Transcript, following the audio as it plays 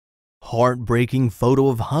Heartbreaking photo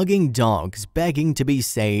of hugging dogs begging to be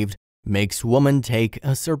saved makes woman take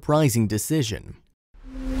a surprising decision.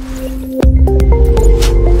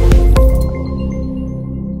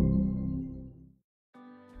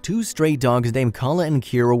 Two stray dogs named Kala and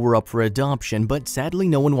Keira were up for adoption, but sadly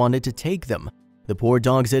no one wanted to take them. The poor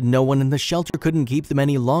dogs had no one and the shelter couldn't keep them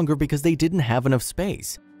any longer because they didn't have enough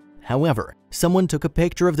space. However, someone took a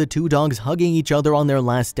picture of the two dogs hugging each other on their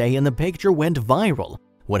last day and the picture went viral.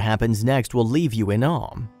 What happens next will leave you in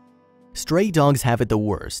awe. Stray dogs have it the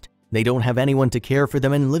worst. They don't have anyone to care for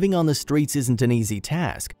them, and living on the streets isn't an easy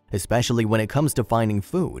task, especially when it comes to finding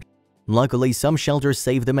food. Luckily, some shelters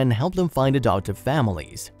save them and help them find adoptive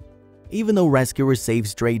families. Even though rescuers save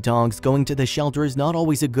stray dogs, going to the shelter is not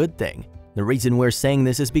always a good thing. The reason we're saying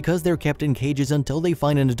this is because they're kept in cages until they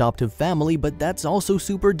find an adoptive family, but that's also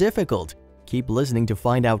super difficult. Keep listening to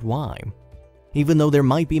find out why. Even though there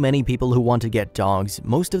might be many people who want to get dogs,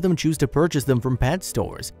 most of them choose to purchase them from pet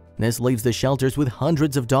stores. This leaves the shelters with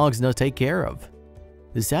hundreds of dogs to take care of.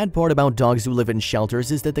 The sad part about dogs who live in shelters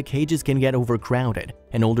is that the cages can get overcrowded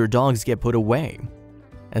and older dogs get put away.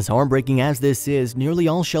 As heartbreaking as this is, nearly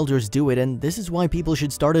all shelters do it, and this is why people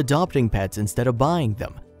should start adopting pets instead of buying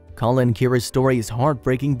them. Kala and Keira's story is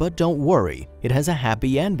heartbreaking, but don't worry, it has a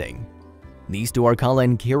happy ending. These two are Kala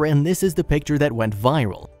and Keira, and this is the picture that went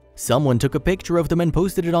viral. Someone took a picture of them and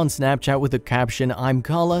posted it on Snapchat with the caption, "I'm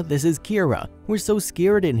Kala, this is Keira. We're so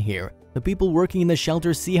scared in here. The people working in the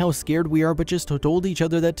shelter see how scared we are but just told each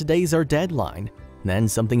other that today's our deadline." Then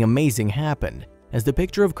something amazing happened. As the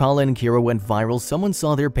picture of Kala and Keira went viral, someone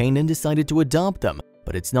saw their pain and decided to adopt them.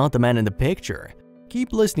 But it's not the man in the picture.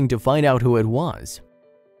 Keep listening to find out who it was.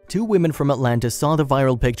 Two women from Atlanta saw the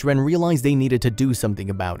viral picture and realized they needed to do something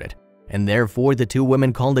about it. And therefore, the two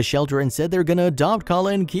women called the shelter and said they're gonna adopt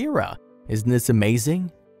Kala and Keira. Isn't this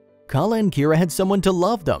amazing? Kala and Keira had someone to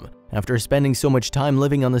love them. After spending so much time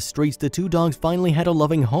living on the streets, the two dogs finally had a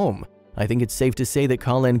loving home. I think it's safe to say that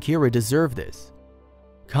Kala and Keira deserve this.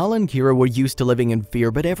 Kala and Keira were used to living in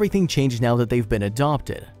fear, but everything changed now that they've been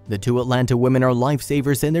adopted. The two Atlanta women are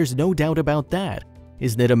lifesavers, and there's no doubt about that.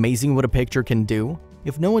 Isn't it amazing what a picture can do?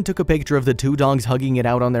 If no one took a picture of the two dogs hugging it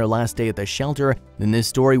out on their last day at the shelter, then this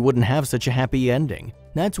story wouldn't have such a happy ending.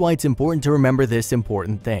 That's why it's important to remember this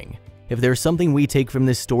important thing. If there's something we take from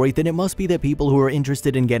this story, then it must be that people who are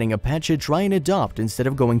interested in getting a pet should try and adopt instead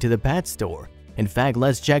of going to the pet store. In fact,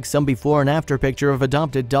 let's check some before and after picture of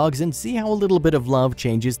adopted dogs and see how a little bit of love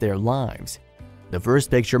changes their lives. The first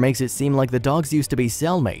picture makes it seem like the dogs used to be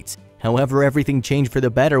cellmates. However, everything changed for the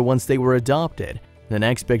better once they were adopted. The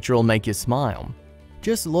next picture will make you smile.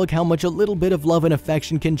 Just look how much a little bit of love and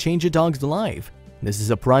affection can change a dog's life. This is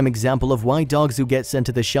a prime example of why dogs who get sent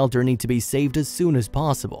to the shelter need to be saved as soon as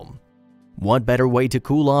possible. What better way to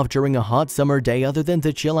cool off during a hot summer day other than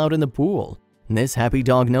to chill out in the pool? This happy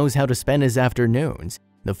dog knows how to spend his afternoons.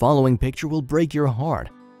 The following picture will break your heart.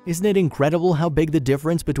 Isn't it incredible how big the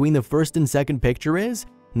difference between the first and second picture is?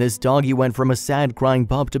 This doggy went from a sad crying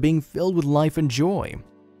pup to being filled with life and joy.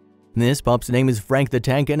 This pup's name is Frank the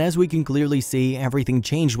Tank, and as we can clearly see, everything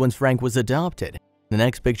changed once Frank was adopted. The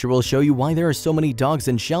next picture will show you why there are so many dogs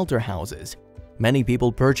in shelter houses. Many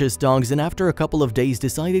people purchase dogs and after a couple of days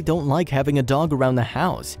decide they don't like having a dog around the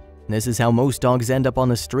house. This is how most dogs end up on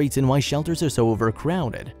the streets and why shelters are so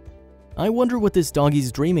overcrowded. I wonder what this doggy's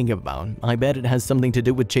dreaming about. I bet it has something to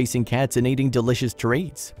do with chasing cats and eating delicious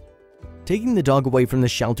treats. Taking the dog away from the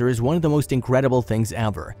shelter is one of the most incredible things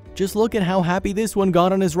ever. Just look at how happy this one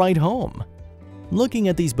got on his ride home. Looking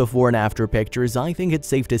at these before and after pictures, I think it's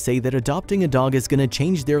safe to say that adopting a dog is going to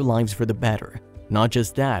change their lives for the better. Not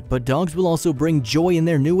just that, but dogs will also bring joy in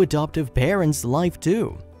their new adoptive parents' life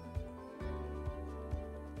too.